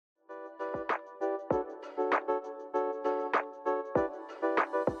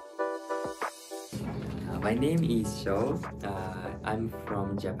My name is Sho. I'm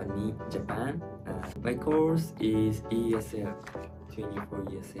from Japan. My course is ESL, 24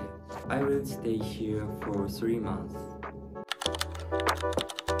 ESL. I will stay here for 3 months.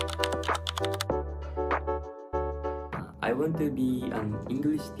 I want to be an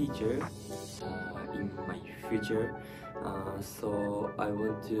English teacher in my future. So I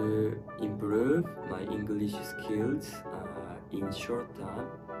want to improve my English skills in short term.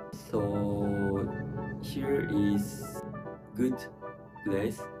 So here is good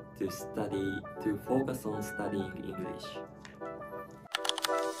place to study, to focus on studying English.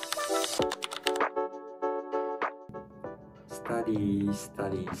 Study,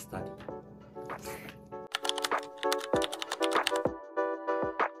 study, study.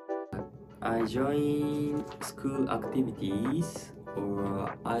 I join school activities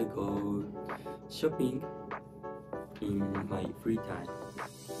or I go shopping in my free time.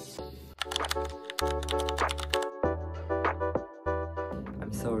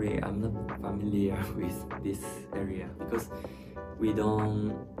 I'm sorry, I'm not familiar with this area because we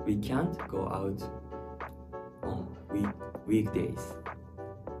can't go out on weekdays.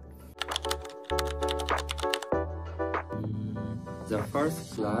 The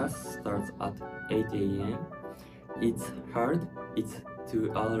first class starts at 8 a.m. It's hard, it's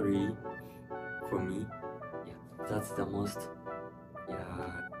too early for me. Yeah, that's the most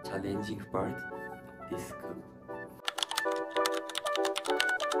challenging part of this school.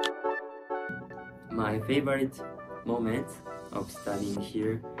 My favorite moment of studying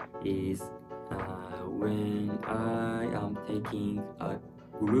here is when I am taking a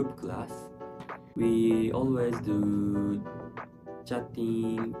group class. We always do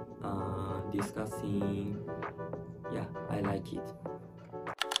chatting, discussing. Yeah, I like it.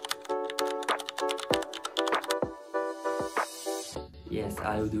 Yes,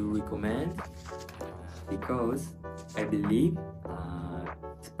 I would recommend because I believe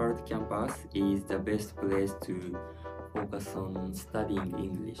Sparta Campus is the best place to focus on studying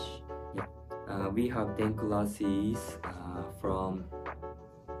English. Yeah. We have 10 classes from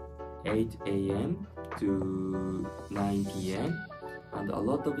 8 a.m. to 9 p.m. and a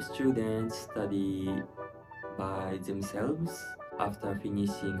lot of students study by themselves after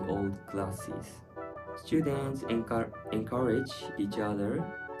finishing all classes. Students encourage each other,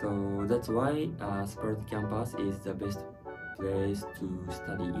 so that's why Sparta Campus is the best place to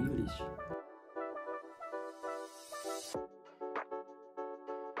study English.